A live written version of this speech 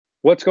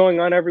What's going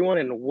on, everyone,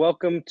 and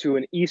welcome to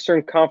an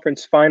Eastern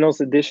Conference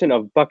Finals edition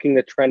of Bucking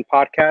the Trend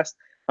podcast.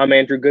 I'm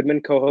Andrew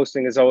Goodman,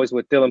 co-hosting as always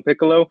with Dylan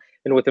Piccolo,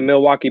 and with the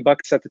Milwaukee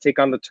Bucks set to take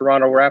on the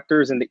Toronto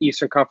Raptors in the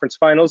Eastern Conference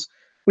Finals.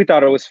 We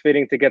thought it was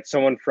fitting to get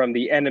someone from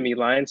the enemy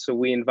line, so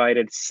we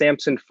invited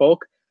Samson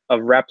Folk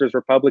of Raptors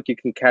Republic. You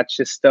can catch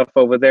his stuff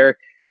over there.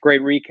 Great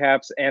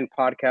recaps and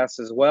podcasts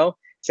as well.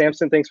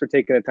 Samson, thanks for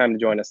taking the time to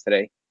join us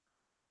today.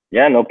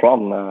 Yeah, no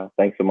problem.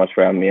 Thanks so much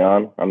for having me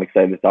on. I'm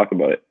excited to talk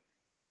about it.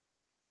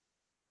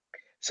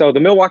 So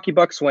the Milwaukee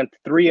Bucks went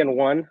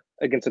 3-1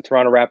 against the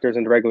Toronto Raptors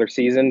in the regular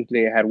season.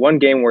 They had one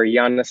game where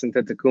Giannis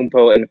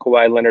Antetokounmpo and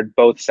Kawhi Leonard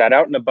both sat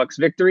out in a Bucks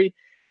victory,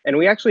 and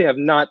we actually have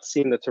not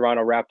seen the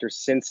Toronto Raptors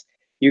since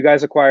you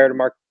guys acquired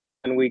Mark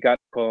and we got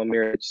Nikola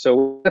Mirotic.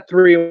 So a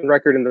 3-1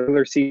 record in the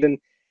regular season.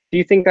 Do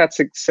you think that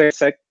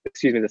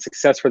the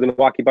success for the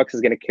Milwaukee Bucks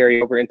is going to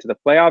carry over into the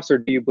playoffs, or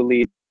do you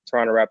believe the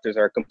Toronto Raptors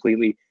are a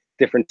completely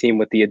different team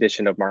with the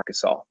addition of Marc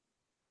Gasol?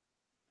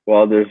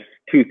 Well, there's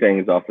two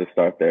things off the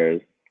start there.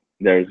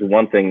 There's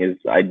one thing is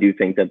I do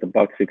think that the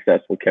Bucks' success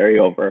will carry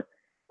over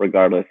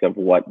regardless of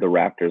what the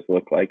Raptors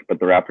look like. But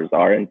the Raptors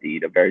are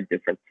indeed a very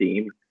different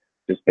team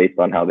just based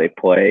on how they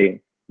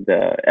play.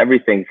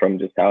 Everything from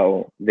just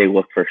how they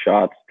look for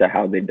shots to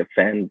how they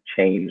defend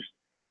changed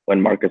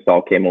when Marc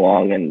Gasol came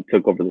along and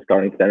took over the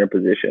starting center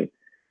position.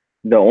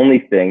 The only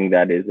thing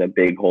that is a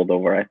big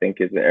holdover, I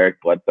think, is the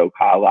Eric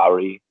Bledsoe-Kyle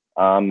Lowry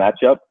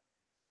matchup.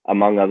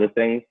 Among other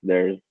things,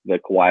 there's the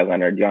Kawhi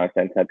Leonard, Giannis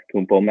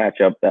Antetokounmpo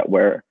matchup that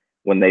where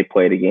when they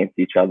played against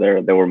each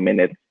other, there were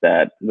minutes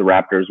that the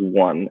Raptors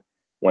won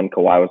when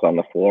Kawhi was on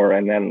the floor,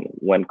 and then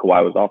when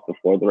Kawhi was off the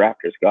floor, the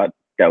Raptors got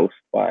doused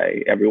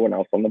by everyone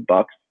else on the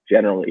Bucks.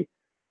 Generally,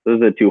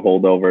 those are the two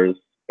holdovers,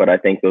 but I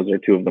think those are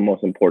two of the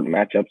most important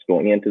matchups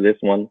going into this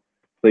one.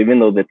 So even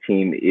though the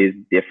team is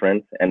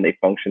different and they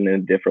function in a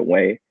different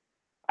way,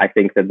 I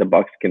think that the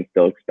Bucks can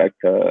still expect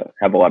to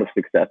have a lot of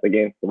success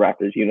against the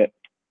Raptors unit.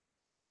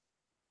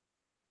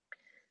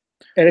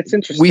 And it's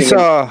interesting. We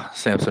saw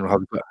Samson.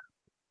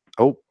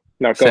 Oh,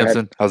 no,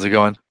 Samson, how's it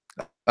going?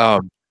 Yeah.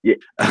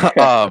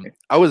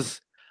 I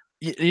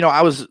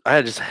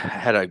just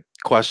had a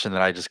question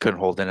that I just couldn't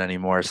hold in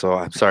anymore. So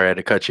I'm sorry I had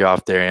to cut you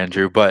off there,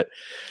 Andrew. But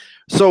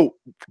so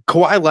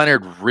Kawhi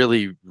Leonard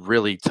really,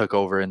 really took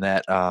over in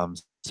that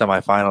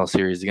semifinal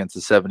series against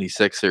the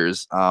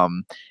 76ers.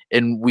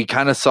 And we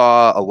kind of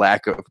saw a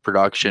lack of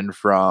production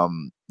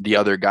from the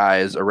other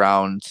guys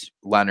around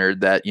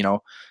Leonard that,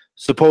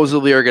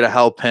 supposedly are going to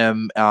help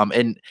him.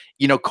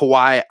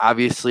 Kawhi,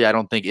 obviously, I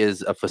don't think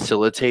is a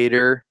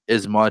facilitator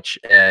as much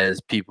as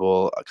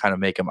people kind of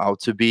make him out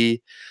to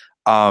be.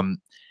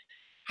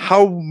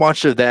 How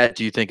much of that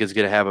do you think is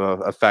going to have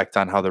an effect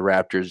on how the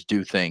Raptors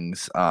do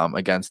things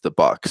against the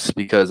Bucks?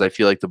 Because I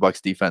feel like the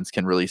Bucks defense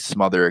can really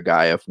smother a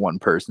guy if one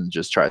person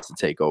just tries to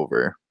take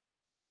over.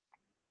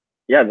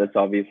 Yeah, that's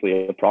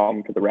obviously a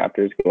problem for the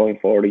Raptors going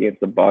forward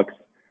against the Bucks.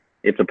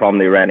 It's a problem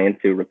they ran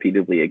into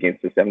repeatedly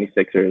against the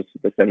 76ers.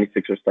 The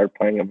 76ers started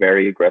playing a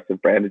very aggressive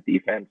brand of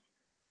defense,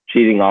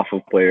 cheating off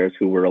of players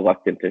who were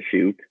reluctant to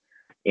shoot.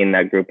 In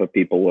that group of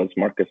people was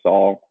Marc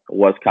Gasol,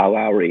 was Kyle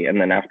Lowry, and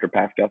then after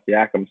Pascal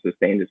Siakam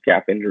sustained his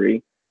calf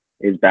injury,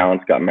 his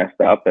balance got messed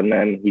up, and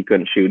then he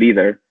couldn't shoot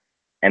either.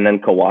 And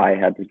then Kawhi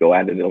had to go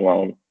at it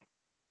alone.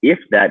 If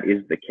that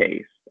is the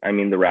case, I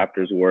mean, the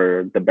Raptors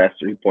were the best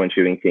three-point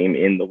shooting team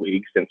in the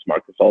league since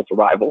Marc Gasol's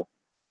arrival.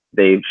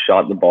 They've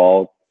shot the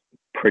ball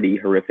pretty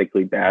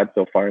horrifically bad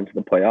so far into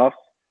the playoffs.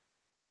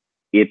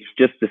 It's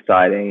just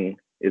deciding,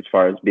 as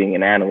far as being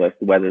an analyst,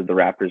 whether the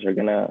Raptors there's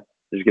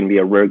going to be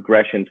a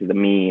regression to the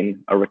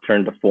mean, a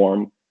return to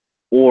form,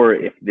 or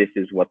if this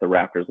is what the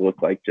Raptors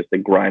look like, just a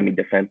grimy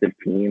defensive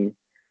team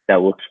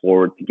that looks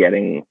forward to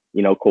getting,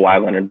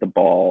 Kawhi Leonard the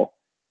ball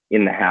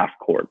in the half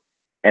court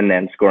and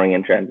then scoring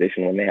in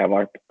transition when they have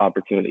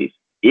opportunities.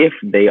 If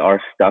they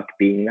are stuck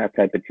being that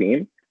type of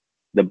team,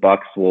 the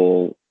Bucks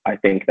will, I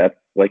think that's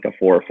like a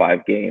 4 or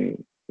 5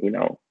 game,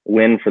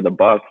 win for the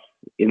Bucks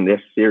in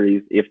this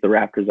series if the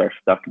Raptors are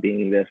stuck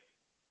being this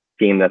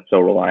team that's so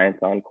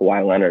reliant on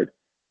Kawhi Leonard.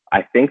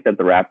 I think that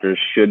the Raptors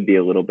should be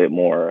a little bit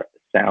more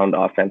sound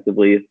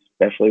offensively,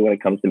 especially when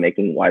it comes to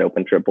making wide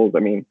open triples. I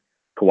mean,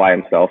 Kawhi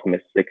himself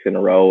missed 6 in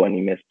a row and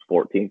he missed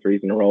 14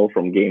 threes in a row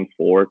from game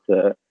 4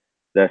 to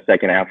the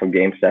second half of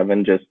game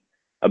 7. Just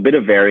a bit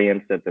of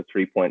variance that the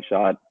 3-point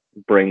shot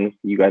brings.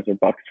 You guys are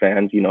Bucks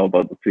fans, you know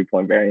about the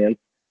 3-point variance.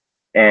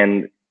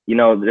 And,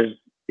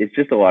 it's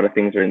just a lot of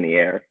things are in the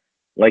air.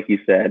 Like you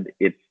said,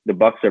 the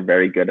Bucks are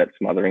very good at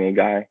smothering a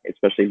guy,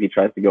 especially if he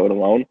tries to go it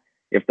alone.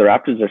 If the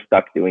Raptors are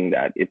stuck doing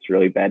that, it's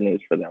really bad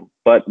news for them.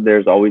 But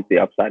there's always the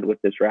upside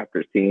with this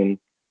Raptors team.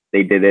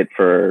 They did it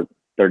for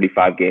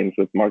 35 games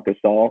with Marc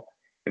Gasol.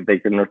 If they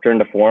can return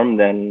to form,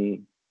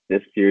 then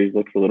this series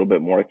looks a little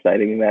bit more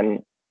exciting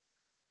than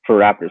for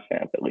Raptors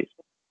fans, at least.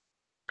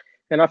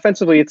 And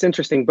offensively, it's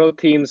interesting. Both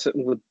teams,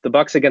 with the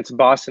Bucks against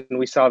Boston,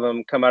 we saw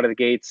them come out of the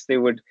gates. They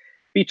would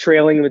be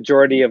trailing the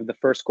majority of the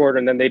first quarter,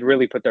 and then they'd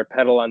really put their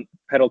pedal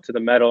to the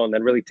metal and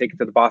then really take it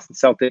to the Boston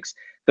Celtics.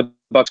 The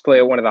Bucks play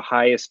at one of the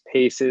highest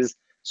paces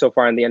so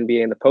far in the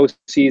NBA in the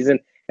postseason.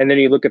 And then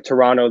you look at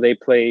Toronto, they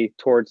play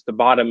towards the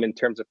bottom in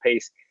terms of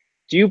pace.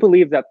 Do you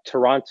believe that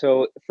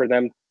Toronto, for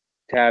them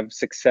to have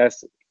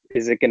success,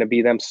 is it going to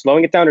be them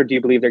slowing it down, or do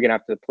you believe they're going to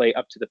have to play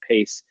up to the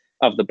pace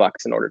of the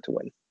Bucks in order to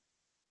win?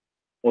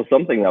 Well,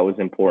 something that was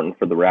important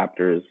for the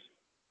Raptors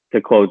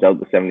to close out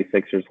the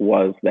 76ers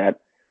was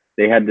that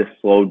they had to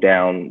slow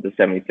down the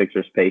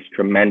 76ers pace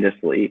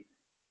tremendously.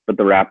 But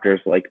the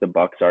Raptors, like the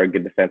Bucks, are a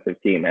good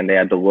defensive team, and they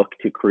had to look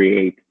to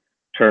create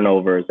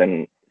turnovers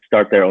and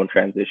start their own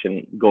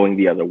transition going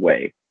the other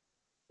way.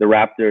 The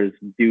Raptors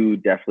do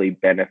definitely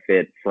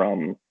benefit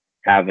from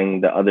having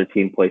the other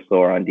team play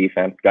slower on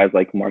defense. Guys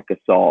like Marc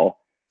Gasol,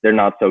 they're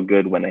not so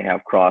good when they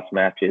have cross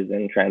matches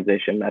and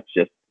transition.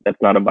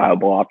 That's not a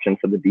viable option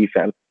for the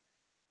defense.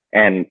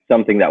 And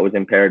something that was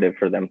imperative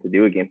for them to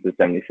do against the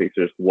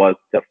 76ers was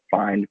to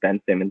find Ben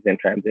Simmons in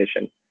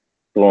transition,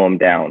 slow him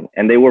down.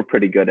 And they were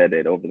pretty good at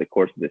it over the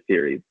course of the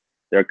series.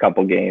 There are a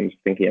couple games,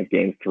 thinking of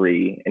game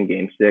 3 and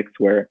game 6,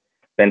 where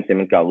Ben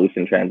Simmons got loose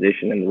in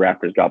transition and the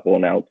Raptors got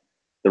blown out.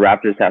 The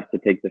Raptors have to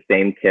take the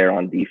same care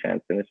on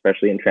defense, and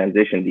especially in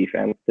transition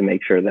defense, to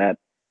make sure that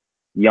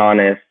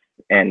Giannis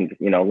and,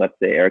 let's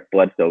say Eric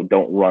Bledsoe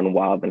don't run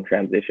wild in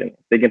transition.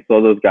 If they can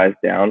slow those guys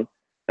down,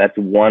 that's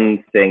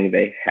one thing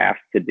they have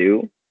to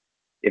do.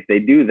 If they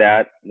do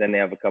that, then they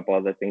have a couple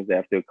other things they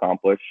have to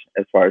accomplish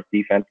as far as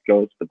defense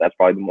goes, but that's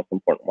probably the most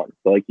important one.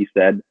 So like you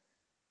said,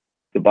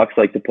 the Bucks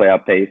like to play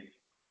up pace.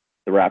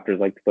 The Raptors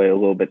like to play a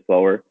little bit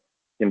slower. It's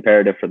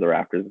imperative for the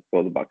Raptors to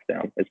slow the Bucks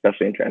down,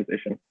 especially in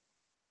transition.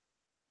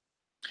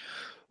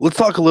 Let's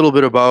talk a little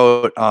bit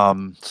about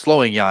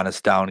slowing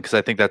Giannis down, because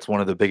I think that's one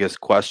of the biggest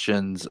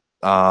questions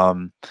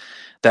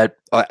that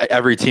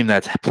every team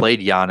that's played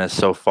Giannis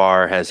so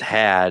far has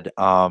had.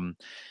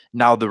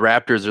 Now the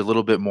Raptors are a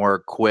little bit more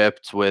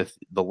equipped with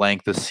the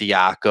length of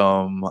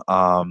Siakam.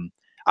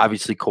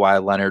 Obviously,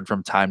 Kawhi Leonard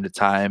from time to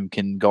time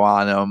can go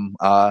on him.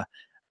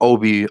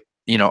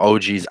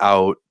 OG's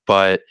out,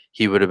 but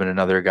he would have been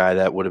another guy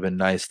that would have been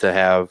nice to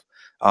have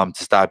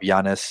to stop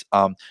Giannis.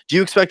 Do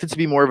you expect it to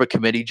be more of a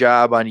committee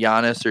job on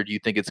Giannis, or do you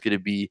think it's going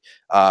to be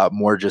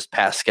more just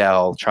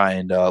Pascal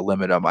trying to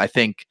limit him? I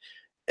think,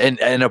 and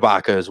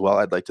Ibaka as well,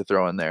 I'd like to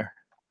throw in there.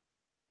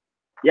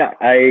 Yeah,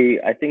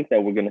 I think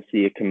that we're going to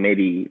see a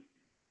committee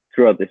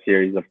throughout the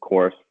series, of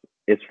course.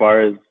 As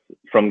far as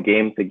from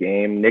game to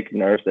game, Nick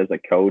Nurse as a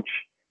coach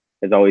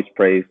has always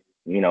praised,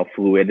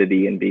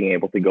 fluidity and being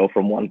able to go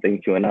from one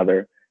thing to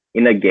another.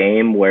 In a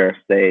game where,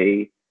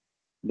 say,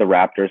 the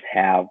Raptors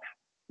have,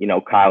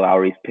 Kyle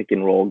Lowry's pick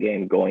and roll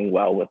game going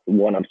well with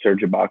one of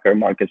Serge Ibaka or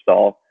Marc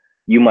Gasol,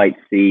 you might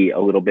see a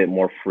little bit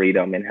more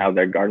freedom in how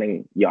they're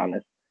guarding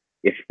Giannis.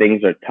 If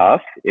things are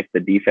tough, if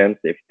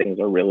things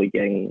are really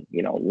getting,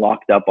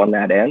 locked up on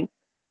that end,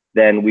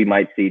 then we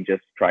might see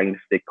just trying to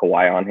stick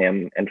Kawhi on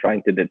him and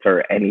trying to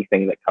deter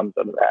anything that comes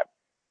out of that.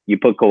 You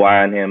put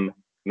Kawhi on him,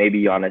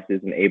 maybe Giannis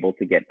isn't able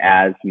to get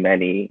as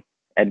many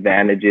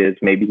advantages.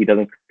 Maybe he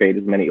doesn't create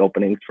as many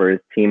openings for his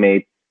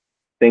teammates,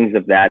 things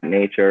of that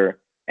nature.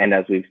 And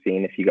as we've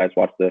seen, if you guys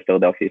watch the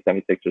Philadelphia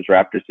 76ers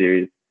Raptors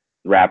series,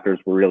 the Raptors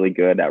were really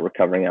good at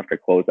recovering after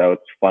closeouts,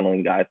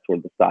 funneling guys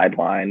toward the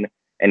sideline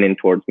and in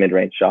towards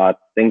mid-range shots,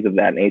 things of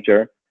that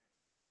nature.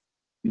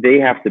 They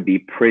have to be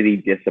pretty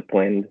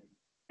disciplined.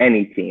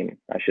 Any team,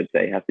 I should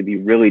say, has to be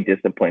really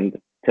disciplined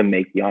to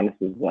make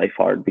Giannis's life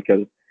hard,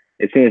 because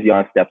as soon as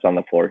Giannis steps on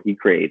the floor, he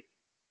creates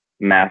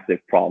massive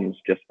problems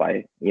just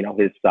by,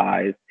 his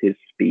size, his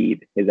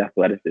speed, his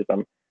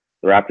athleticism.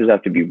 The Raptors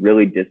have to be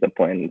really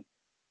disciplined,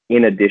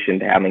 in addition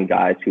to having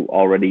guys who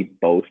already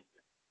boast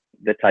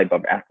the type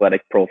of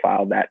athletic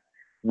profile that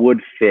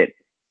would fit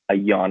a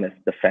Giannis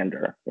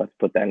defender. Let's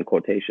put that in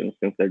quotations,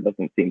 since there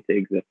doesn't seem to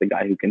exist a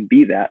guy who can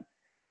be that.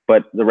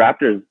 But the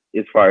Raptors,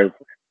 as far as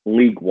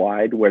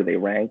league-wide where they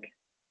rank,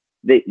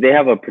 they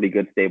have a pretty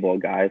good stable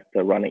of guys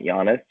to run at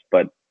Giannis.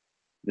 But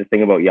the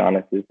thing about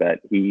Giannis is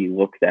that he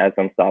looks as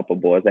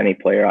unstoppable as any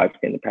player I've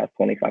seen in the past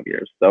 25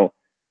 years. So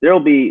there'll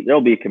be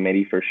a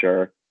committee for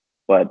sure.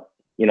 But,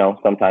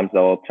 sometimes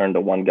they'll turn to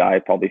one guy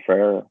probably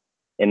for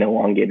an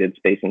elongated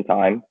space and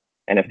time.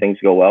 And if things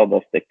go well,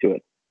 they'll stick to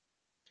it.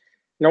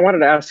 And I wanted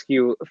to ask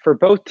you, for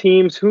both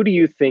teams, who do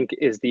you think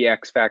is the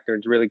X factor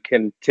and really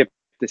can tip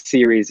the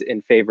series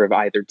in favor of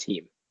either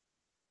team?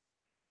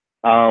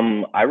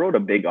 I wrote a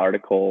big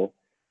article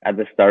at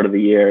the start of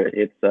the year.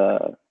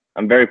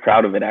 I'm very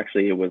proud of it,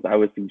 actually. I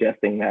was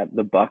suggesting that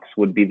the Bucks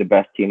would be the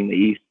best team in the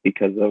East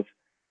because of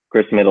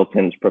Chris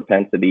Middleton's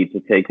propensity to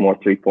take more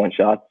three-point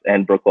shots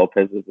and Brook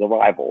Lopez's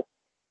arrival.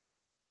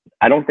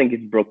 I don't think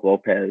it's Brook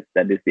Lopez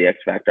that is the X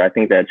factor. I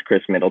think that's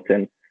Chris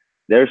Middleton.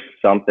 There's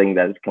something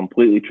that is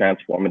completely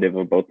transformative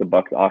about the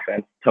Bucks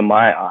offense, to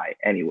my eye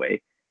anyway.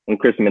 When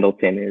Chris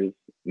Middleton is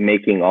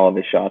making all of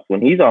his shots,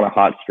 when he's on a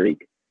hot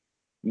streak,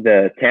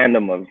 the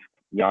tandem of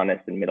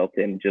Giannis and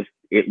Middleton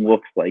it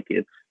looks like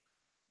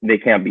they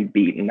can't be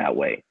beaten that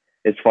way.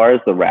 As far as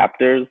the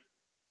Raptors,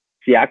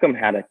 Siakam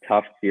had a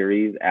tough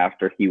series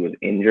after he was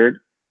injured,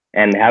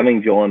 and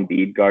having Joel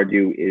Embiid guard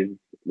you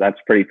that's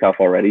pretty tough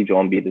already.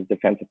 Joel Embiid is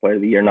Defensive Player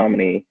of the Year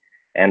nominee.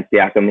 And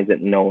Siakam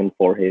isn't known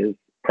for his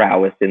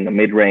prowess in the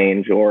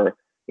mid-range or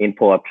in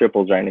pull-up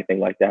triples or anything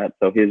like that.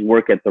 So his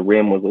work at the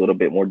rim was a little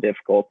bit more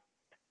difficult.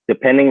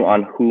 Depending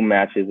on who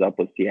matches up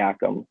with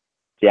Siakam,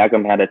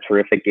 Siakam had a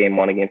terrific game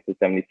one against the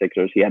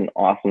 76ers. He had an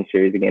awesome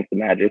series against the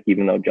Magic,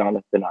 even though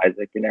Jonathan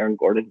Isaac and Aaron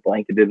Gordon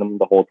blanketed him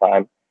the whole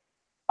time.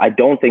 I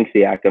don't think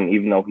Siakam,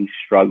 even though he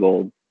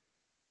struggled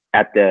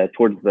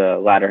towards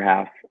the latter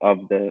half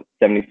of the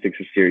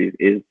 76ers series,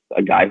 is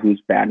a guy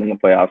who's bad in the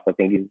playoffs. I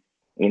think he's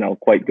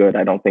quite good.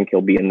 I don't think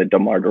he'll be in the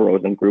DeMar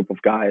DeRozan group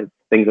of guys,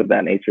 things of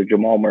that nature.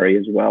 Jamal Murray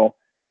as well.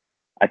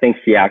 I think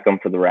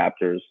Siakam for the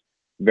Raptors,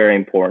 very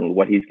important,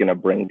 what he's going to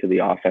bring to the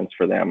offense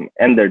for them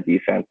and their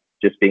defense,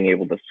 just being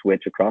able to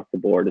switch across the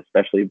board,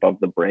 especially above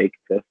the break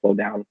to slow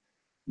down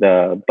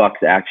the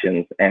Bucks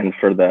actions. And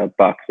for the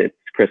Bucks, it's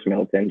Chris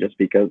Middleton, just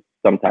because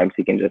sometimes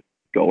he can just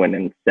go in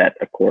and set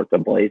a court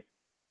ablaze.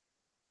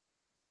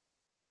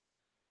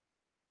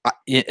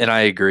 And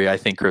I agree. I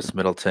think Chris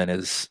Middleton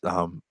is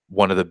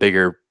one of the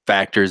bigger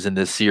factors in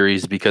this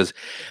series because,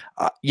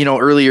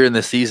 earlier in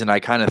the season, I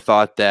kind of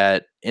thought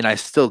that, and I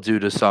still do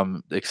to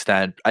some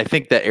extent, I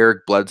think that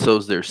Eric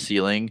Bledsoe's their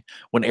ceiling.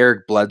 When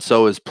Eric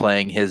Bledsoe is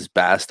playing his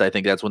best, I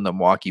think that's when the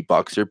Milwaukee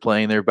Bucks are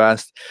playing their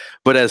best.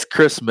 But as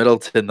Chris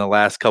Middleton the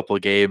last couple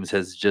of games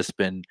has just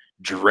been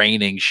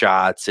draining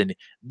shots, and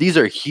these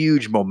are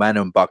huge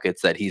momentum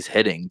buckets that he's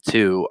hitting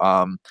too.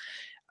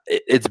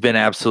 It's been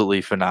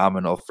absolutely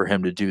phenomenal for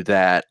him to do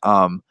that.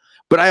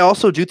 But I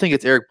also do think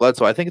it's Eric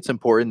Bledsoe. I think it's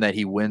important that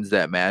he wins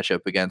that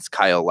matchup against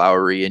Kyle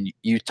Lowry. And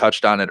you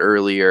touched on it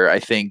earlier. I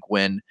think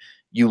when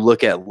you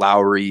look at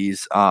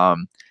Lowry's,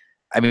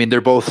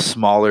 they're both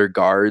smaller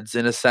guards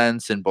in a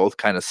sense and both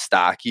kind of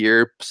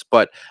stockier.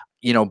 But,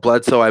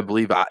 Bledsoe, I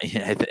believe, I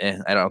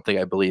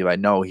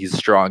know he's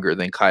stronger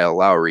than Kyle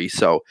Lowry.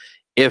 So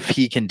if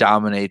he can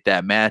dominate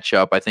that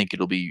matchup, I think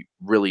it'll be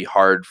really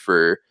hard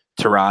for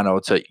Toronto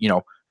to,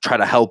 try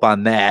to help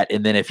on that.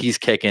 And then if he's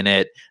kicking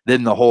it,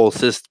 then the whole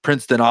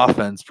Princeton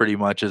offense pretty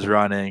much is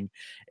running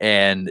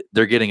and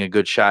they're getting a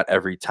good shot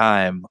every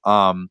time.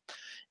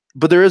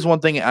 But there is one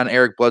thing on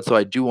Eric Bledsoe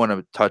I do want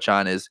to touch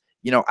on is,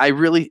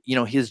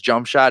 his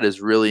jump shot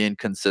is really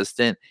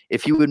inconsistent.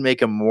 If he would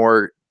make a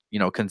more,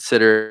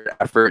 considered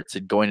effort to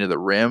going to the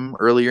rim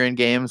earlier in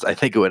games, I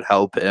think it would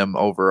help him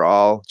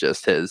overall,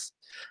 just his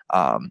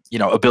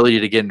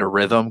ability to get into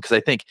rhythm. Because I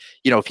think,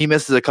 if he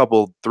misses a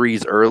couple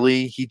threes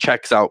early, he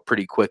checks out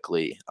pretty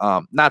quickly,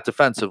 not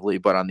defensively,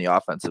 but on the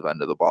offensive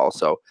end of the ball.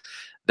 So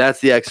that's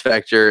the X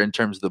factor in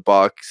terms of the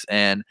Bucks.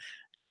 And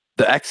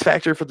the X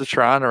factor for the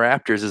Toronto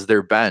Raptors is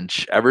their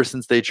bench. Ever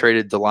since they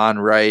traded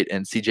DeLon Wright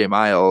and CJ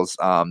Miles,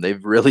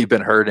 they've really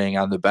been hurting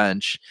on the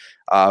bench.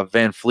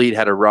 Van Fleet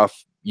had a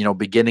rough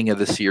beginning of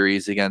the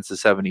series against the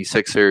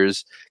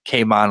 76ers,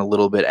 came on a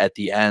little bit at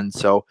the end.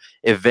 So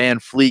if Van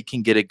Fleet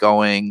can get it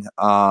going,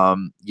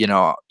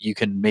 you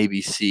can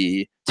maybe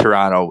see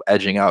Toronto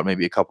edging out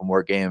maybe a couple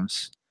more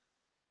games.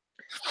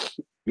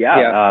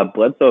 Yeah.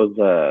 Bledsoe's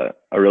a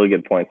really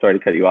good point. Sorry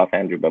to cut you off,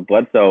 Andrew, but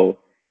Bledsoe,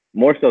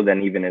 more so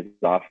than even his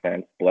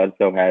offense,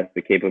 Bledsoe has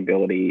the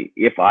capability.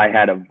 If I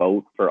had a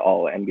vote for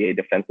all NBA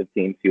defensive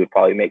teams, he would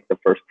probably make the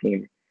first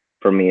team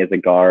for me as a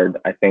guard.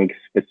 I think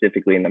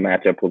specifically in the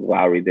matchup with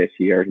Lowry this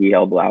year, he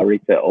held Lowry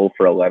to 0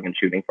 for 11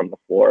 shooting from the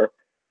floor.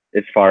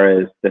 As far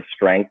as the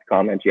strength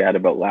comments you had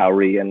about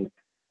Lowry and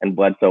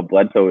Bledsoe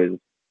is,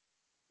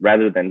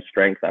 rather than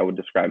strength, I would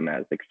describe him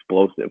as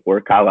explosive,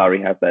 where Kyle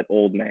Lowry has that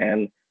old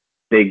man,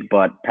 big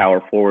butt,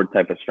 power forward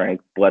type of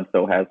strength.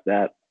 Bledsoe has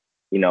that,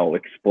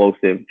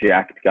 explosive,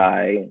 jacked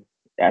guy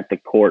at the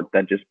court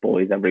that just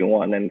bullies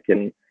everyone and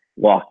can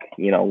lock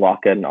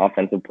an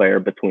offensive player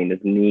between his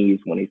knees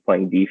when he's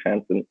playing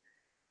defense. And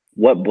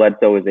what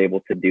Bledsoe is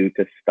able to do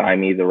to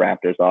stymie the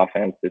Raptors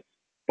offense as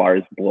far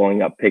as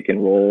blowing up pick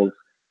and rolls,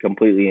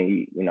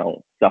 completely,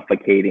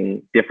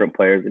 suffocating different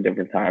players at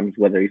different times,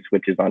 whether he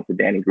switches onto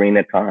Danny Green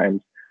at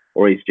times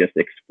or he's just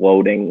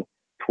exploding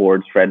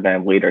towards Fred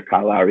VanVleet or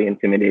Kyle Lowry,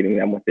 intimidating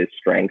them with his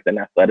strength and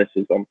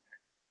athleticism.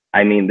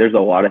 There's a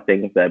lot of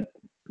things that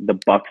the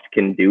Bucks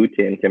can do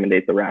to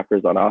intimidate the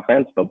Raptors on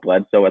offense, but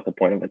Bledsoe at the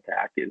point of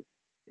attack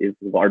is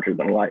larger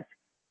than life.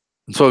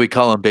 That's why we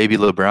call him Baby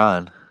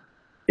LeBron.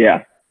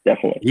 Yeah,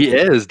 definitely. He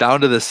is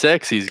down to the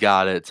 6. He's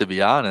got it, to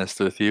be honest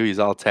with you. He's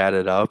all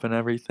tatted up and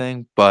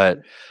everything.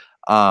 But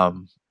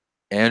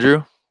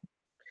Andrew?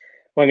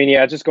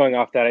 Well, just going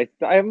off that,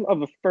 I'm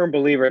a firm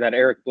believer that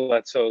Eric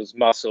Bledsoe's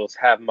muscles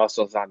have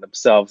muscles on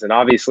themselves. And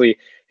obviously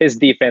his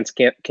defense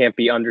can't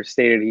be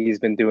understated. He's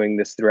been doing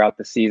this throughout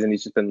the season.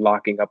 He's just been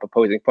locking up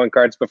opposing point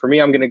guards. But for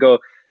me, I'm going to go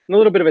in a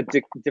little bit of a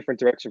different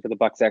direction for the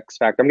Bucks X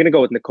factor. I'm going to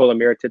go with Nikola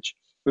Mirotic,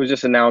 who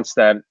just announced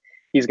that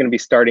he's going to be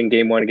starting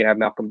game one, going to have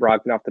Malcolm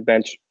Brogdon off the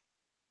bench.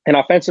 And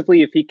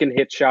offensively, if he can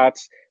hit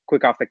shots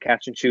quick off the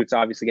catch and shoot, it's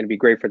obviously going to be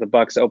great for the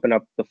Bucks, open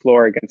up the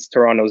floor against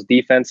Toronto's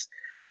defense.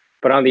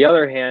 But on the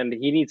other hand,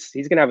 he's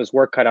going to have his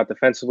work cut out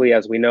defensively.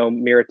 As we know,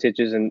 Mirotic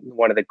isn't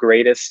one of the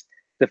greatest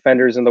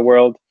defenders in the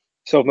world.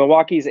 So if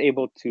Milwaukee is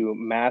able to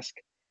mask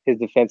his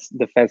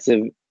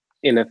defensive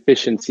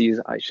inefficiencies,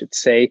 I should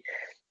say,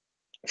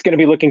 it's going to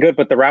be looking good,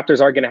 but the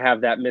Raptors are going to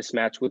have that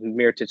mismatch with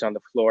Mirotic on the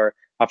floor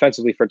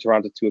offensively for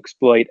Toronto to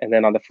exploit. And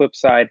then on the flip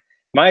side,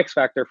 my X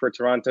factor for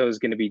Toronto is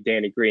going to be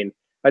Danny Green.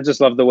 I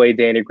just love the way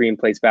Danny Green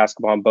plays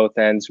basketball on both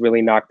ends,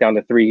 really knocked down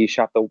the three. He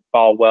shot the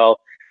ball well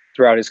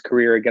throughout his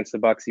career against the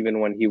Bucks, even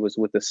when he was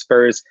with the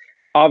Spurs.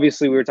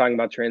 Obviously, we were talking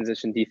about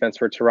transition defense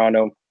for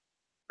Toronto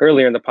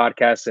earlier in the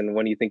podcast. And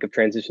when you think of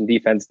transition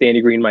defense,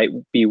 Danny Green might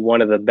be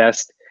one of the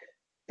best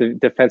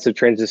defensive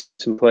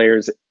transition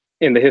players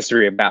in the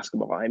history of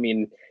basketball. I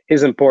mean,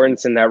 his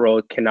importance in that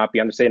role cannot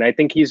be understated. And I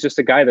think he's just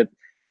a guy that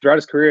throughout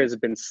his career has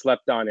been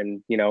slept on,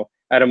 and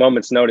at a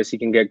moment's notice he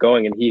can get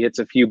going, and he hits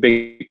a few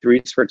big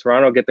threes for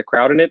Toronto, get the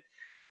crowd in it.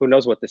 Who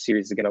knows what the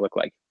series is going to look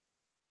like?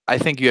 I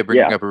think you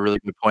bring up a really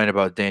good point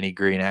about Danny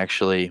Green,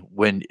 actually,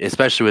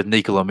 especially with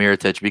Nikola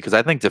Mirotic, because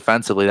I think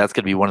defensively that's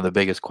going to be one of the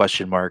biggest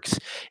question marks.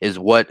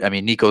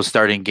 Nico's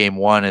starting game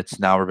one. It's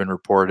now been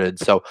reported.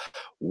 So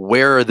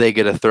where are they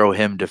going to throw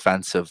him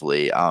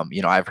defensively?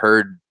 I've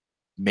heard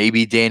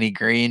maybe Danny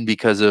Green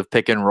because of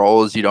pick and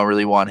rolls. You don't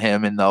really want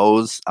him in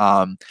those.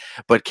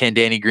 But can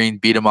Danny Green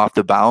beat him off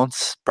the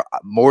bounce?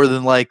 More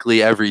than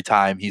likely every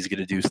time he's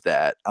going to do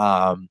that.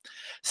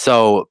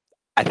 So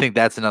I think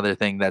that's another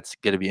thing that's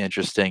going to be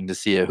interesting to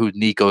see who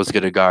Nico's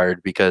going to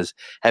guard, because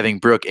having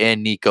Brook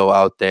and Nico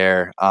out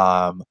there,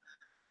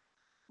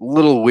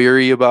 little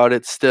weary about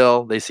it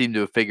still. They seem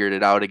to have figured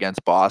it out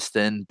against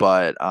Boston,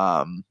 but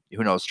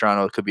who knows?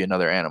 Toronto could be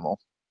another animal.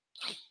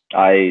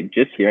 I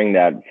just hearing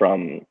that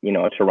from,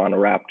 a Toronto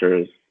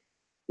Raptors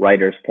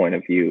writer's point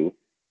of view,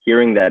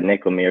 hearing that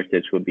Nikola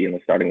Mirotic would be in the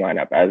starting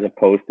lineup as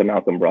opposed to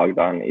Malcolm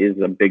Brogdon is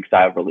a big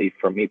sigh of relief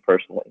for me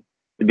personally,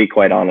 to be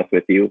quite honest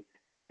with you.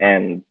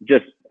 And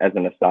just as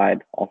an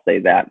aside, I'll say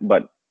that.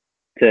 But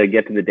to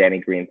get to the Danny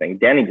Green thing,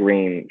 Danny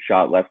Green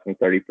shot less than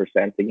 30%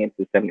 against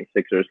the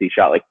 76ers. He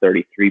shot like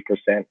 33%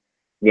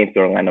 against the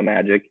Orlando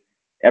Magic.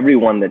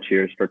 Everyone that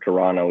cheers for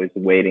Toronto is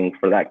waiting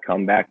for that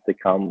comeback to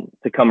come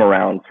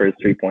around for his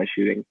three-point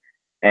shooting.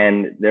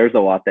 And there's a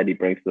lot that he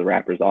brings to the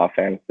Raptors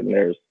offense, and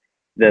there's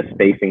the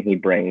spacing he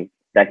brings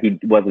that he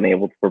wasn't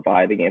able to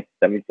provide against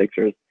the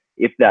 76ers.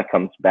 If that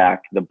comes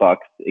back, the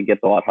Bucks, it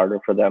gets a lot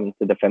harder for them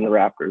to defend the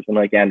Raptors. And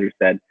like Andrew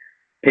said,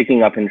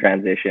 picking up in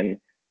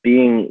transition,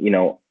 being,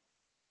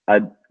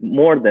 a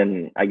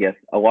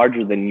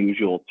larger than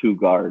usual two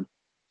guards,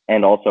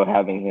 and also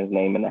having his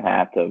name in the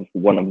hat of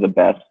one of the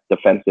best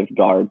defensive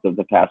guards of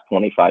the past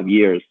 25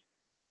 years.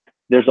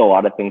 There's a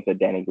lot of things that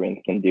Danny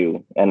Green can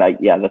do. And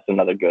that's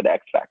another good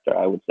X factor,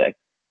 I would say.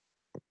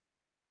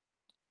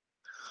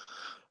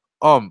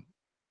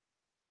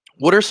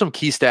 What are some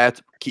key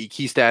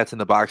stats in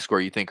the box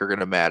score you think are going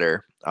to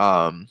matter?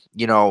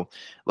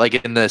 Like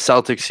in the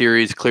Celtics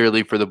series,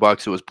 clearly for the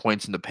Bucks, it was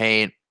points in the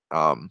paint.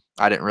 I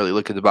didn't really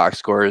look at the box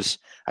scores,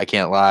 I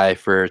can't lie,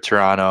 for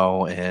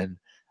Toronto and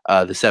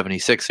the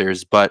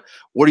 76ers. But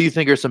what do you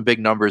think are some big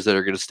numbers that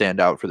are going to stand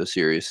out for the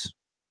series?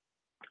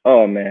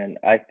 Oh, man.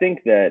 I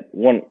think that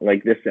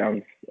this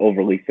sounds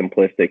overly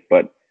simplistic,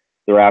 but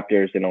the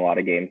Raptors in a lot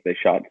of games, they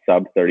shot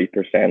sub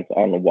 30%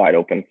 on the wide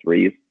open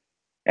threes.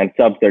 And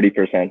sub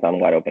 30% on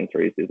wide open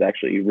threes is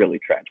actually really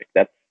tragic.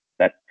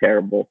 That's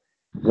terrible.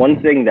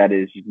 One thing that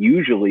is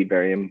usually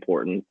very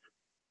important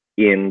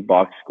in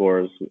box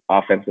scores,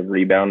 offensive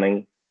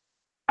rebounding,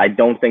 I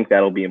don't think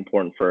that'll be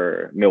important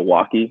for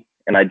Milwaukee,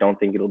 and I don't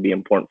think it'll be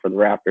important for the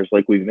Raptors.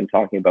 Like we've been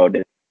talking about,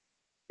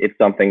 it's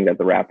something that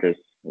the Raptors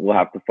will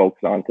have to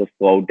focus on to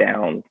slow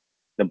down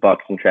the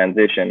Bucks in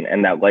transition,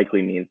 and that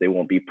likely means they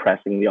won't be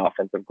pressing the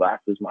offensive glass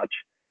as much.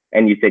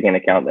 And you take into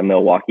account that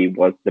Milwaukee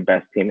was the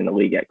best team in the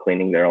league at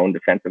cleaning their own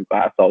defensive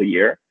glass all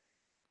year,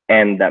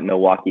 and that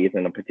Milwaukee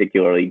isn't a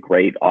particularly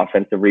great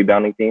offensive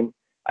rebounding team.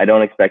 I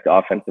don't expect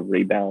offensive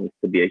rebounds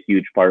to be a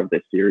huge part of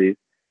this series.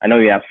 I know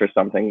you asked for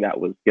something that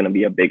was going to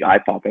be a big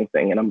eye-popping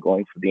thing, and I'm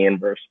going for the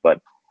inverse.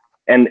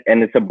 And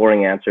it's a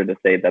boring answer to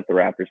say that the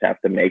Raptors have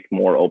to make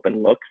more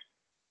open looks,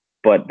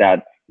 but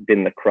that's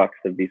been the crux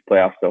of these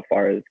playoffs so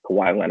far. Is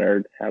Kawhi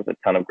Leonard has a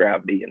ton of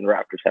gravity, and the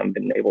Raptors haven't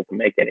been able to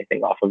make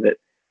anything off of it.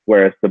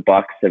 Whereas the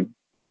Bucks have,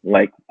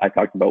 like I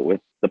talked about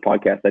with the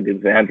podcast I did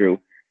with Andrew,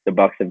 the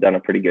Bucks have done a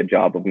pretty good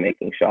job of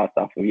making shots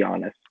off of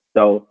Giannis.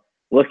 So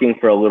looking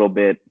for a little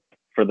bit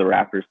for the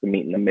Raptors to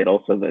meet in the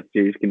middle so the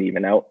series can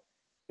even out,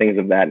 things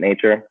of that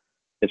nature.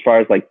 As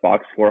far as like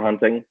box score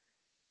hunting,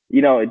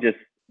 there's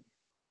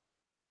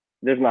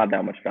not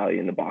that much value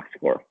in the box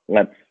score.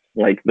 That's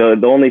like the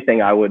only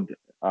thing I would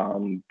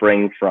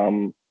bring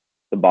from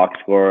the box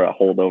score, a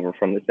holdover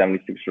from the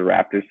 76ers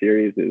Raptors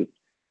series, is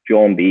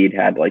Joel Embiid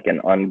had like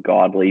an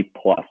ungodly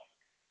plus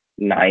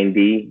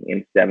 90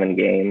 in 7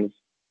 games,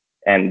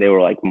 and they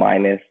were like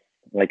minus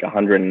like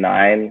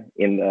 109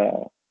 in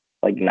the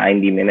like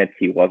 90 minutes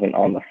he wasn't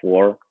on the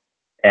floor.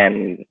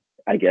 And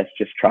I guess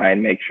just try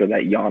and make sure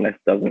that Giannis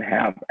doesn't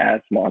have as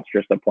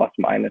monstrous a plus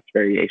minus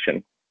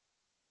variation,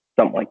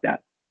 something like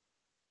that.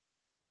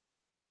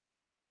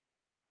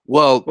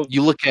 Well,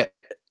 you look at,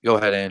 go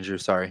ahead, Andrew.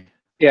 Sorry.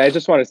 Yeah, I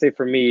just want to say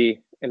for me,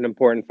 an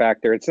important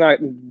factor, it's not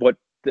what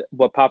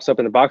pops up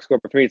in the box score,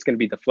 but for me, it's going to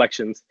be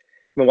deflections.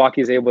 Milwaukee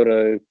is able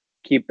to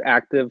keep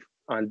active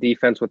on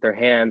defense with their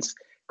hands,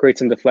 create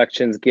some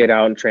deflections, get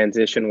out and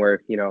transition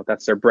where,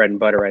 that's their bread and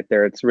butter right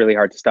there. It's really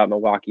hard to stop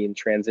Milwaukee in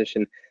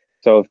transition.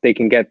 So if they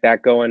can get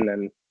that going,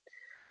 then,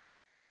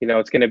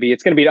 it's going to be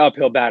an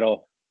uphill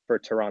battle for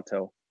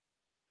Toronto.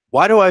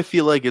 Why do I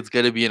feel like it's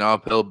going to be an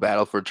uphill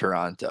battle for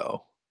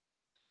Toronto?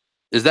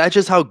 Is that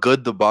just how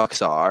good the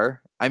Bucks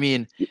are? I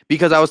mean,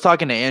 because I was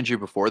talking to Andrew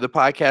before the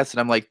podcast, and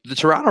I'm like, the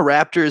Toronto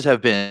Raptors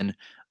have been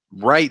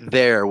right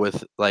there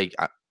with, like,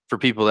 for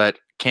people that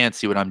can't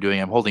see what I'm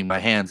doing, I'm holding my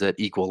hands at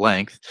equal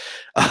length,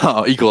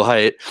 equal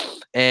height,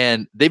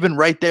 and they've been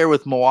right there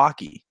with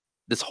Milwaukee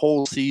this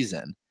whole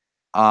season.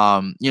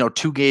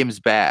 2 games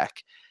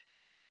back.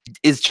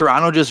 Is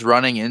Toronto just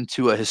running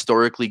into a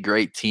historically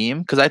great team?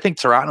 Because I think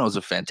Toronto is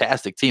a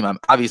fantastic team.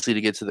 Obviously,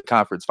 to get to the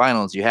conference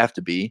finals, you have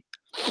to be.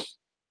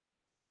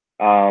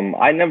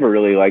 I never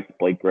really liked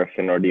Blake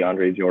Griffin or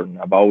DeAndre Jordan.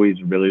 I've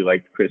always really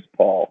liked Chris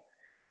Paul.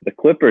 The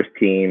Clippers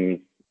teams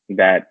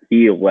that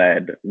he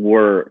led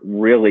were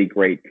really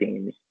great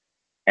teams,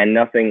 and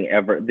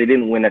they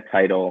didn't win a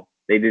title.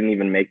 They didn't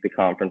even make the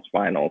conference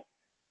finals.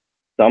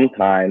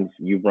 Sometimes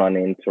you run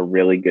into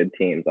really good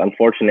teams.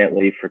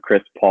 Unfortunately for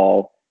Chris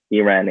Paul,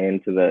 he ran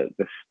into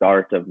the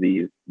start of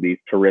these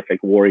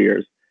terrific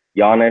Warriors.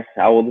 Giannis,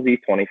 how old is he?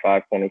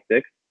 25,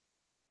 26?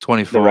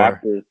 24. The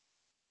Raptors.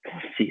 Oh,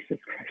 Jesus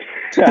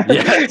Christ.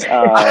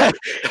 Yeah,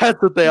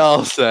 that's what they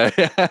all say.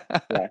 Yeah,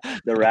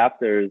 the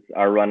Raptors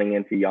are running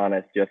into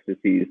Giannis just as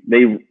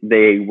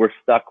they were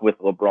stuck with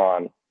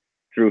LeBron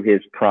through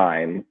his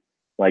prime,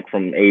 like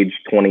from age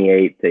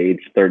 28 to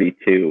age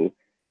 32.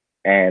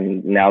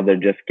 And now they're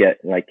just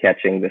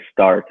catching the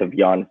start of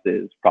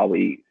Giannis's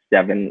probably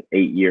 7-8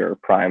 year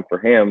prime for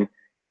him.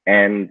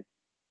 And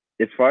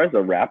as far as a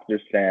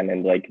Raptors fan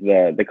and like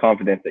the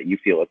confidence that you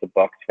feel as a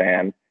Bucks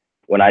fan,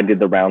 when I did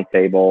the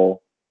roundtable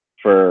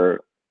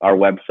for our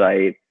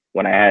website,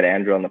 when I had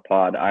Andrew on the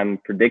pod, I'm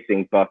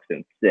predicting Bucks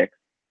in 6.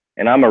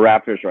 And I'm a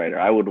Raptors writer.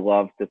 I would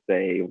love to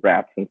say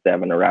Raps in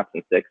 7 or Raps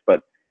in 6,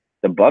 but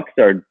the Bucks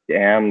are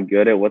damn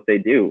good at what they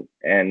do.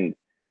 And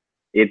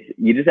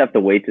you just have to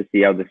wait to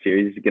see how the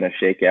series is going to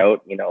shake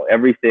out.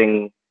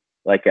 Everything,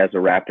 like as a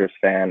Raptors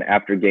fan,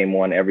 after game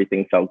 1,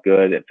 everything felt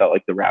good. It felt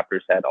like the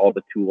Raptors had all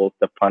the tools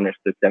to punish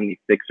the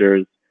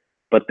 76ers.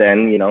 But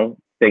then,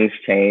 things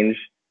change.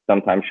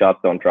 Sometimes shots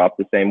don't drop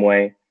the same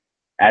way.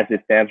 As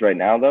it stands right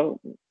now, though,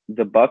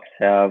 the Bucks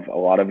have a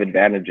lot of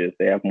advantages.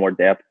 They have more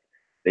depth.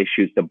 They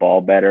shoot the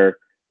ball better.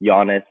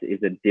 Giannis is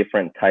a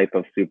different type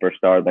of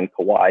superstar than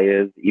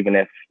Kawhi is, even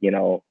if,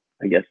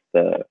 I guess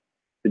the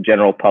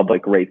general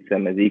public rates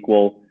them as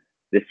equal.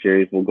 This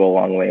series will go a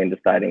long way in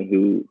deciding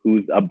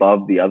who's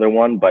above the other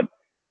one. But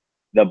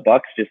the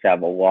Bucks just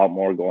have a lot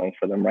more going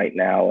for them right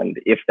now. And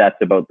if that's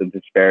about the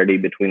disparity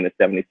between the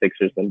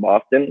 76ers and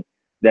Boston,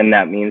 then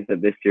that means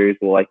that this series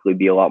will likely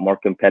be a lot more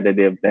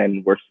competitive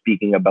than we're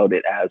speaking about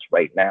it as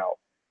right now.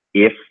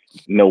 If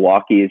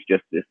Milwaukee is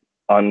just this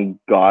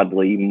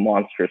ungodly,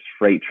 monstrous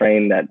freight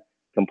train that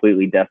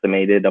completely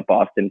decimated a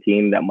Boston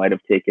team that might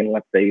have taken,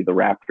 let's say, the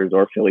Raptors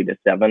or Philly to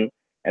 7,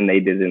 and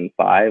they did in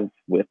 5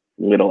 with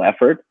little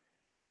effort,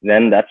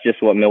 then that's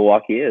just what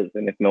Milwaukee is.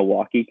 And if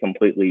Milwaukee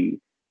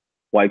completely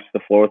wipes the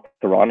floor with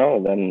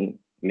Toronto, then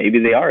maybe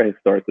they are a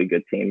historically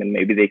good team, and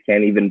maybe they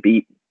can't even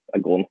beat a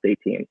Golden State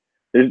team.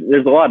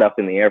 There's a lot up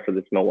in the air for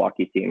this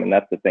Milwaukee team, and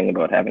that's the thing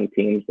about having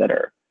teams that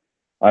are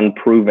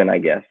unproven, I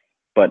guess.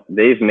 But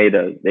they've made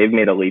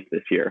a leap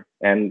this year,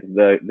 and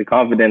the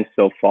confidence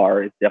so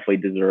far is definitely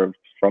deserved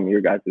from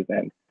your guys'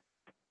 end.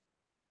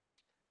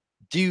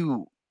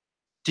 Do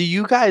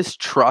you guys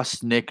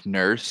trust Nick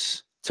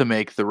Nurse to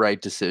make the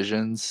right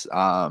decisions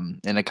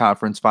in a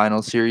conference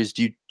final series?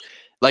 Do you,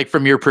 like,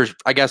 from your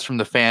I guess from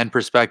the fan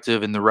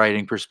perspective and the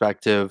writing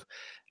perspective,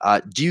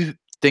 do you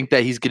think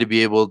that he's going to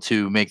be able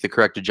to make the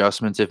correct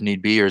adjustments if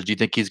need be, or do you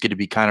think he's going to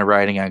be kind of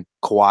riding on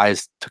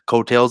Kawhi's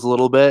coattails a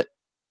little bit?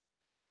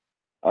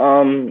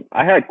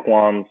 I had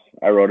qualms.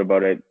 I wrote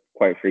about it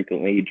quite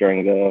frequently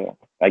during the,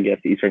 I guess,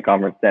 Eastern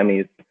Conference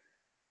semis.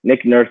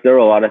 Nick Nurse, there were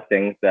a lot of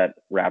things that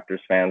Raptors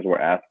fans were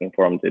asking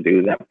for him to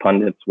do, that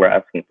pundits were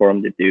asking for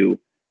him to do,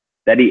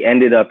 that he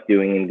ended up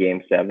doing in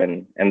Game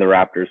 7, and the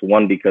Raptors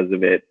won because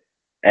of it,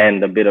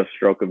 and a bit of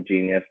stroke of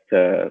genius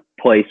to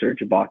play Serge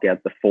Ibaka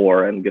at the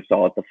 4 and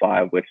Gasol at the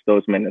 5, which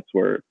those minutes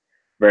were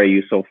very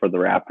useful for the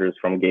Raptors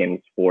from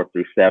Games 4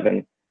 through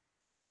 7.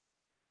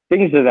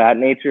 Things of that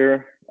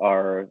nature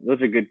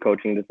those are good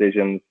coaching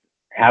decisions.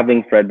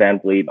 Having Fred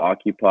VanVleet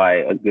occupy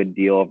a good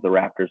deal of the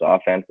Raptors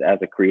offense as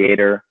a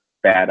creator,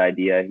 bad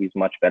idea. He's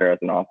much better as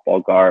an off-ball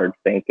guard.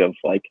 Think of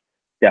like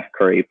Steph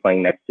Curry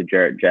playing next to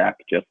Jarrett Jack,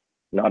 just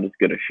not as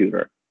good a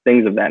shooter.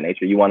 Things of that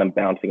nature. You want him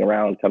bouncing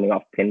around, coming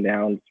off pin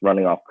downs,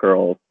 running off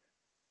curls,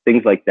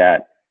 things like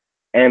that.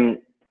 And,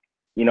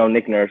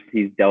 Nick Nurse,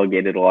 he's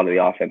delegated a lot of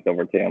the offense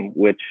over to him,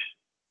 which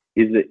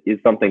is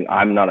something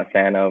I'm not a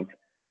fan of,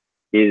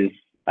 is,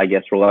 I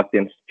guess,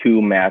 reluctance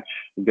to match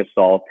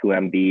Gasol to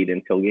Embiid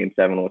until Game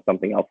 7 was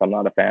something else I'm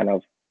not a fan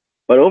of.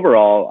 But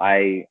overall,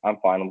 I'm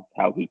fine with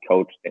how he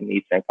coached in the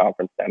Eastern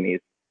Conference semis.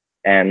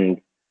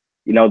 And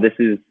this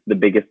is the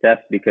biggest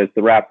test because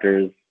the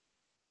Raptors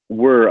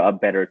were a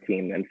better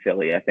team than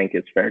Philly, I think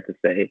it's fair to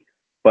say.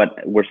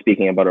 But we're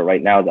speaking about it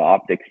right now. The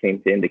optics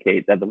seem to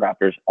indicate that the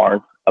Raptors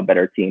aren't a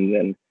better team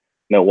than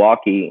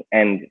Milwaukee.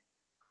 And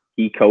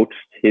he coached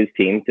his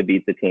team to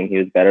beat the team he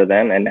was better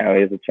than. And now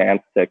he has a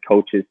chance to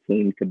coach his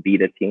team to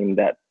beat a team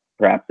that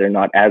perhaps they're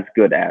not as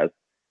good as.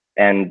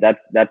 And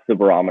that's the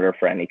barometer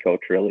for any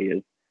coach, really,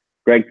 is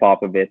Greg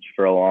Popovich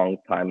for a long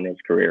time in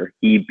his career.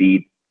 He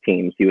beat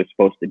teams he was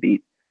supposed to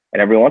beat.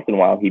 And every once in a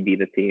while, he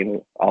beat a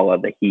team, all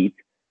of the Heat,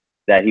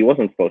 that he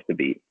wasn't supposed to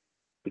beat.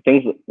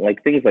 Things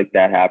like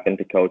that happen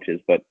to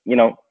coaches. But,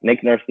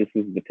 Nick Nurse, this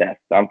is the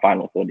test. I'm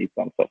fine with what he's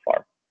done so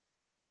far.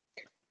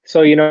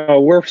 So,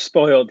 we're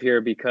spoiled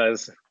here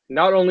because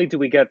not only do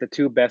we get the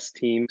two best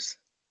teams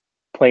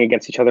playing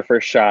against each other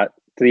first shot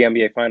to the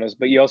NBA Finals,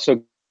 but you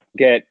also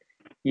get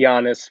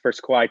Giannis versus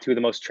Kawhi, two of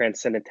the most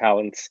transcendent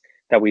talents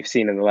that we've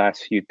seen in the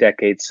last few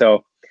decades.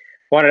 So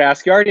wanted to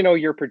ask you, I already know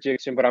your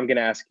prediction, but I'm going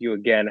to ask you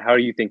again, how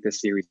do you think this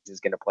series is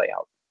going to play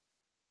out?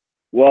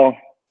 Well,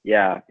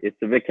 yeah, it's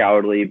a bit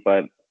cowardly,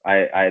 but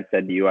I had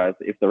said to you,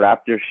 if the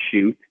Raptors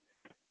shoot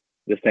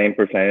the same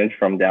percentage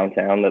from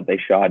downtown that they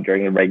shot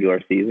during the regular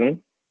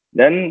season,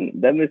 then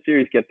the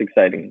series gets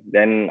exciting.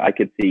 Then I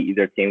could see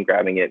either team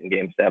grabbing it in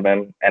Game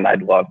 7, and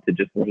I'd love to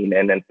just lean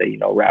in and say,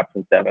 Raps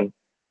in 7.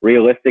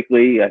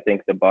 Realistically, I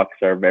think the Bucks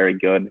are very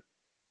good,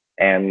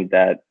 and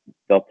that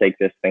they'll take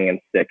this thing in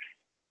 6.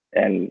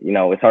 And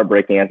as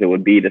heartbreaking as it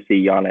would be to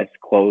see Giannis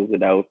close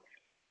it out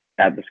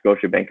at the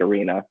Scotiabank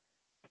Arena,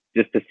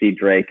 just to see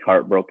Drake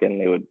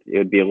heartbroken, it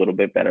would be a little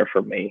bit better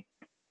for me,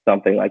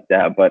 something like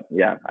that. But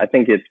yeah, I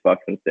think it's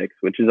Bucks in 6,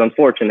 which is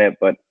unfortunate,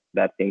 but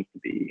that seems to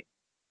be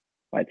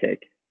my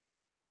take.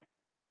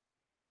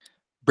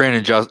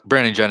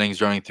 Brandon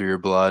Jennings running through your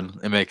blood.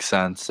 It makes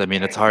sense. I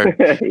mean, it's hard.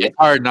 Yeah. It's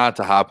hard not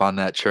to hop on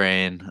that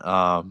train.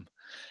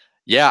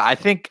 Yeah, I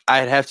think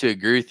I'd have to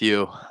agree with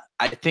you.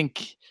 I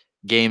think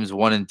games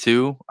 1 and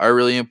 2 are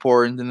really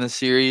important in this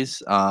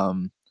series.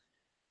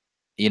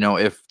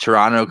 If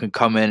Toronto can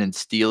come in and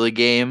steal a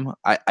game,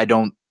 I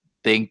don't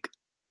think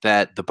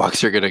that the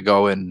Bucks are going to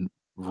go and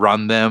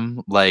run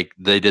them like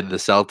they did the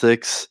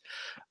Celtics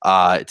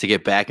to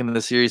get back into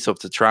the series. So if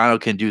the Toronto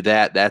can do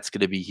that, that's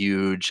going to be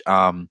huge.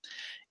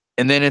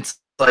 And then it's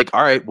like,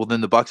 all right, well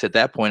then the Bucks at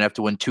that point have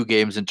to win 2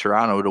 games in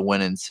Toronto to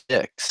win in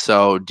 6.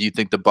 So do you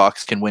think the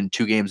Bucks can win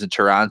 2 games in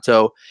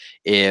Toronto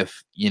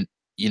if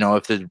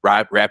if the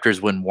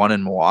Raptors win 1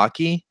 in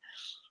Milwaukee?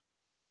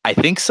 I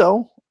think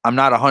so. I'm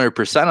not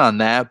 100% on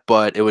that,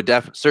 but it would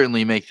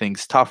certainly make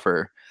things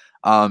tougher.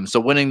 So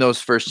winning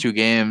those first 2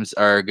 games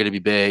are going to be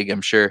big.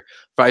 I'm sure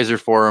Pfizer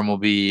Forum will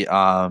be,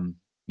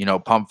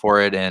 pumped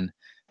for it, and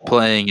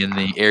playing in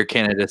the Air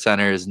Canada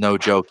Center is no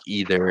joke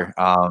either.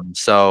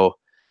 So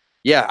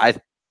yeah,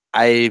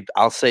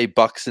 I'll say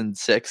Bucks in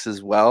 6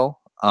 as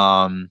well.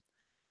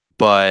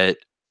 But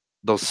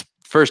those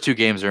first 2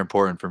 games are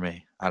important for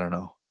me. I don't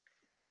know.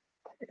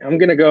 I'm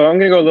gonna go a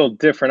little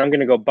different. I'm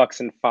gonna go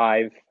Bucks in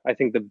 5. I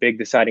think the big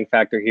deciding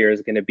factor here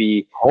is gonna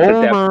be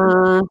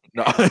Homer.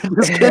 No,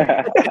 just kidding.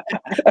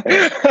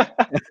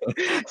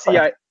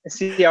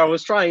 I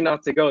was trying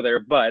not to go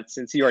there, but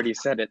since you already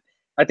said it,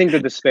 I think the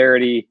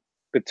disparity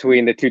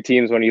between the two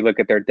teams when you look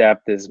at their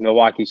depth is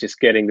Milwaukee's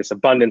just getting this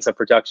abundance of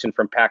production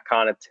from Pat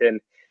Connaughton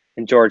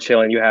and George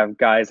Hill, and you have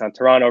guys on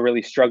Toronto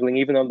really struggling,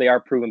 even though they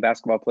are proven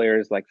basketball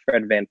players like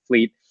Fred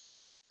VanVleet.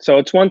 So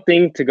it's one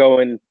thing to go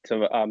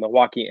into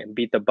Milwaukee and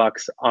beat the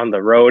Bucks on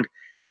the road.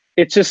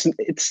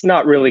 It's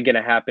not really going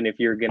to happen if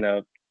you're going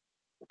to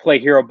play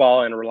hero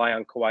ball and rely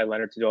on Kawhi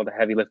Leonard to do all the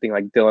heavy lifting,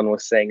 like Dylan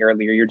was saying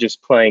earlier. You're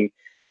just playing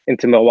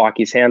into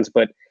Milwaukee's hands.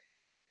 But,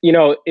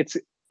 it's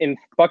in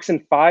Bucks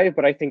in 5,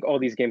 but I think all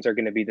these games are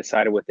going to be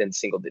decided within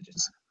single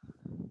digits.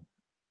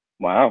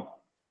 Wow.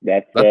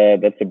 That's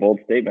a bold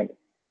statement.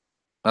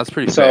 That's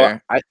pretty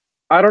fair.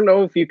 I don't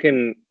know if you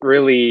can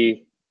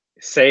really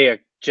say a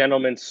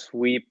gentleman's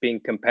sweep being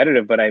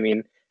competitive, but I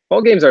mean,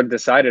 all games are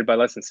decided by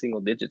less than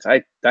single digits.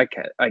 I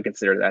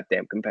consider that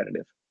damn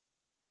competitive.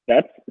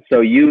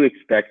 So you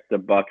expect the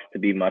Bucks to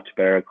be much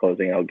better at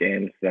closing out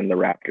games than the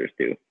Raptors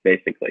do,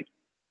 basically.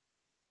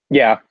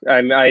 Yeah,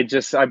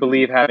 I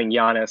believe having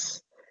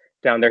Giannis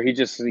down there, he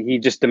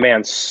just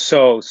demands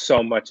so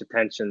much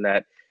attention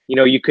that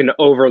you can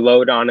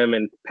overload on him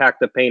and pack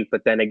the paint.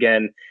 But then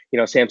again,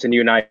 Samson, you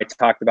and I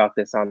talked about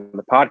this on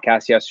the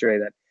podcast yesterday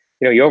that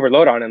you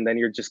overload on him, then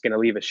you're just going to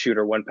leave a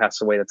shooter one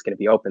pass away that's going to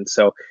be open.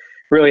 So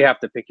really have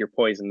to pick your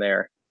poison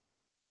there.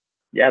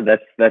 Yeah,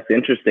 that's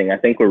interesting. I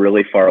think we're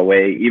really far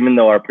away, even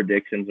though our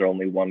predictions are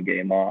only 1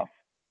 game off.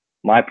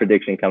 My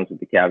prediction comes with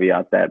the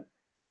caveat that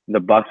the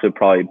Bucks would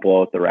probably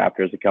blow out the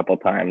Raptors a couple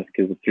times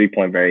because the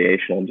 3-point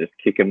variation will just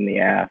kick them in the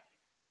ass.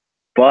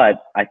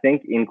 But I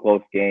think in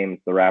close games,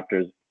 the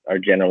Raptors are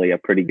generally a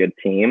pretty good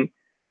team.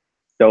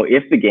 So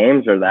if the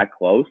games are that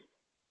close,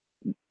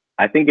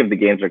 I think if the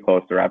games are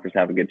close, the Raptors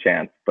have a good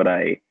chance. But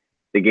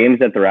the games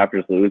that the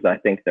Raptors lose, I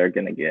think they're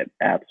going to get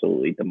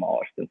absolutely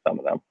demolished in some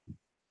of them.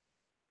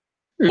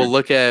 Well,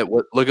 look at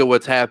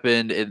what's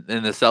happened in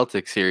the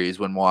Celtics series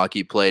when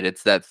Milwaukee played.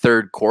 It's that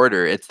third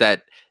quarter. It's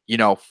that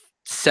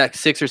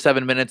 6 or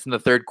 7 minutes in the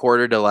third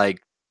quarter to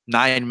like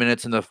 9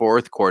 minutes in the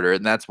fourth quarter,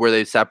 and that's where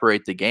they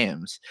separate the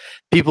games.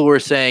 People were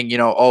saying,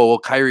 oh, well,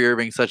 Kyrie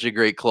Irving's such a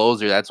great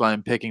closer. That's why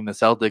I'm picking the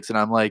Celtics, and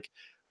I'm like,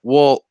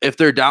 well, if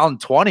they're down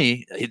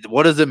 20,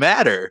 what does it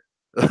matter?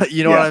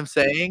 You know what I'm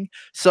saying?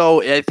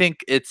 So I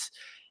think it's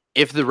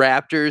if the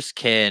Raptors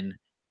can,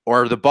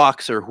 or the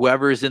Bucks, or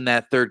whoever is in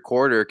that third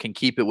quarter can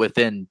keep it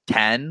within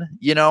 10,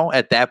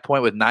 at that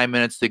point with 9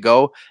 minutes to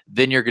go,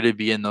 then you're going to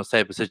be in those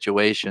type of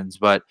situations.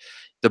 But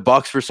the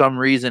Bucks, for some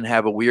reason,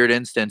 have a weird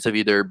instance of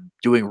either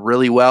doing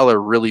really well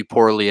or really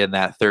poorly in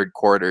that third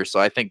quarter. So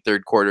I think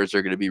third quarters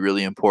are going to be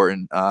really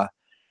important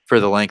for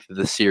the length of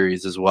the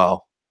series as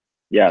well.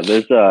 Yeah,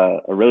 there's a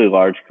really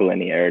large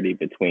collinearity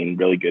between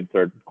really good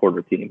third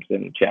quarter teams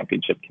and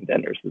championship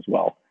contenders as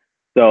well.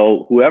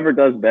 So whoever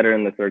does better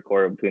in the third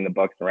quarter between the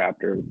Bucks and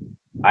Raptors,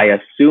 I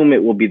assume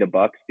it will be the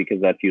Bucks,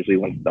 because that's usually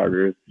when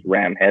starters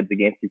ram heads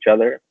against each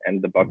other,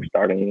 and the Bucks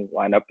starting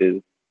lineup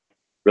is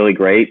really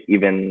great.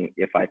 Even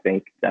if I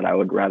think that I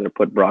would rather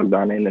put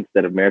Brogdon in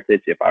instead of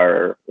Mirotic if I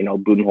were,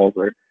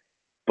 Budenholzer.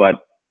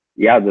 But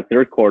yeah, the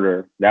third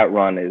quarter, that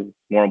run is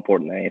more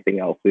important than anything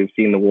else. We've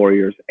seen the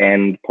Warriors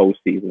end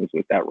postseasons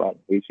with that run.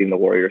 We've seen the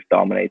Warriors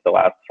dominate the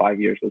last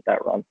 5 years with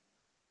that run.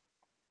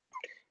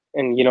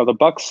 And the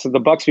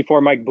Bucks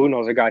before Mike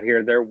Budenholzer got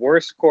here, their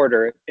worst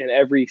quarter in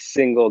every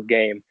single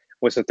game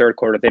was the third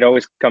quarter. They'd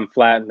always come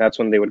flat, and that's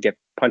when they would get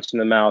punched in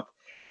the mouth.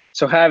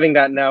 So having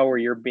that now, where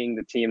you're being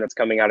the team that's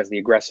coming out as the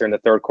aggressor in the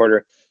third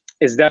quarter,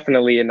 is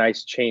definitely a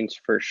nice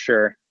change for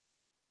sure.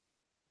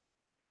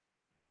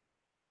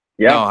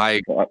 Yeah, no,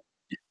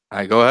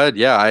 I go ahead.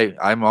 Yeah,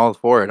 I'm all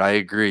for it. I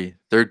agree.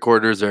 Third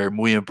quarters are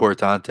muy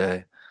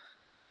importante.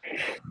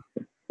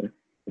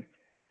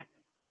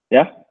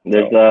 Yeah,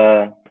 there's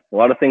a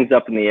lot of things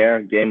up in the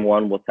air. Game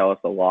one will tell us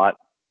a lot,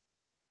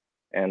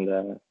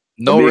 and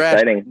no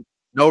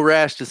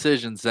rash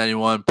decisions,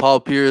 anyone. Paul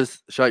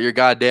Pierce, shut your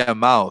goddamn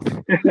mouth.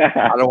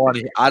 I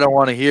don't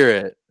want to hear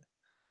it.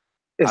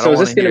 So is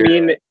this going to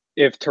mean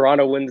if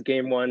Toronto wins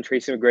game one,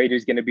 Tracy McGrady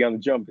is going to be on the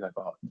jump? Be like,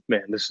 oh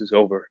man, this is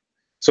over.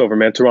 It's over,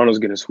 man. Toronto's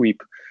going to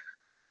sweep.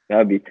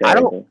 That'd be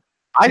terrible.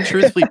 I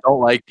truthfully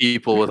don't like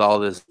people with all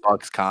this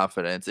Bucks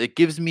confidence. It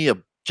gives me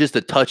just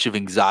a touch of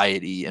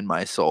anxiety in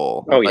my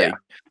soul. Oh yeah,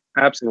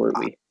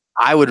 absolutely.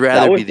 I would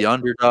rather be the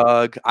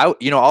underdog.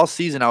 All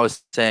season I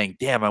was saying,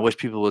 damn, I wish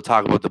people would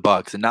talk about the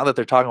Bucks. And now that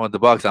they're talking about the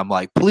Bucks, I'm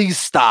like, please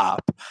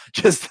stop.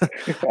 Just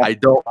I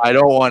don't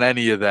want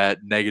any of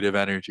that negative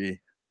energy.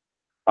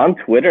 On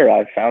Twitter,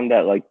 I found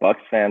that like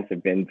Bucks fans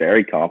have been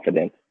very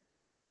confident.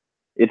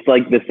 It's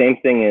like the same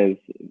thing as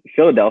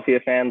Philadelphia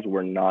fans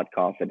were not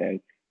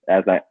confident,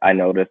 as I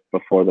noticed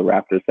before the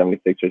Raptors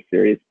 76ers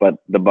series, but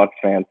the Bucks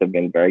fans have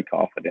been very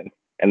confident.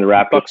 And the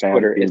Raptors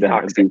fans is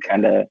toxic.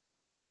 The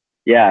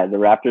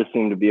Raptors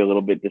seem to be a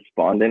little bit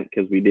despondent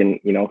because we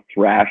didn't,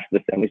 thrash the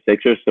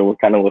 76ers. So we're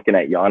kind of looking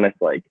at Giannis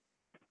like,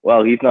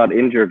 well, he's not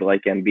injured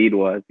like Embiid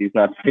was. He's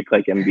not sick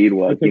like Embiid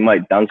was. He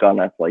might dunk on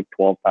us like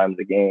 12 times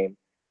a game.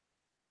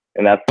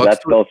 And that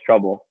spells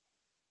trouble.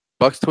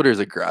 Bucks Twitter is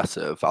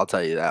aggressive, I'll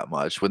tell you that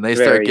much. When they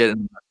start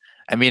getting,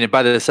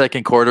 by the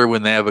second quarter,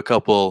 when they have a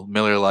couple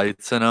Miller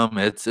Lights in them,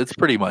 it's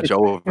pretty much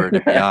over, to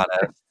be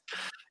honest.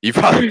 You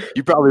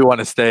probably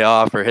want to stay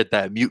off or hit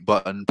that mute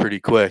button pretty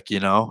quick,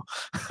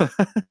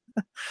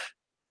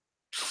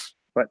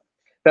 But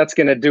that's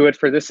going to do it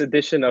for this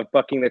edition of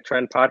Bucking the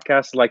Trend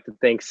podcast. I'd like to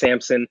thank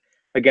Samson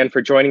again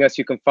for joining us.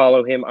 You can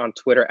follow him on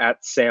Twitter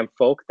at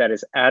SamFolk. That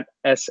is at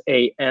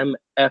SamFolkk.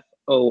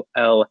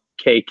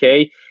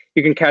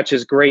 You can catch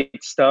his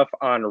great stuff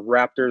on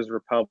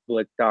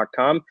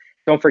RaptorsRepublic.com.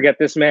 Don't forget,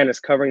 this man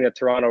is covering the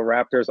Toronto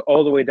Raptors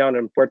all the way down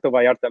in Puerto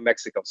Vallarta,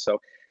 Mexico. So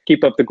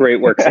keep up the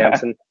great work,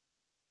 Samson.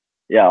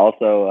 Yeah,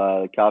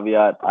 also,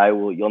 caveat,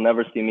 you'll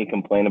never see me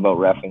complain about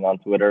reffing on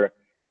Twitter,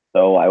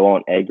 so I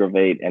won't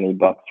aggravate any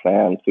Bucks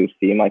fans who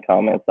see my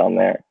comments on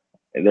there.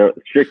 There are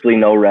strictly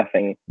no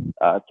reffing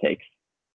takes.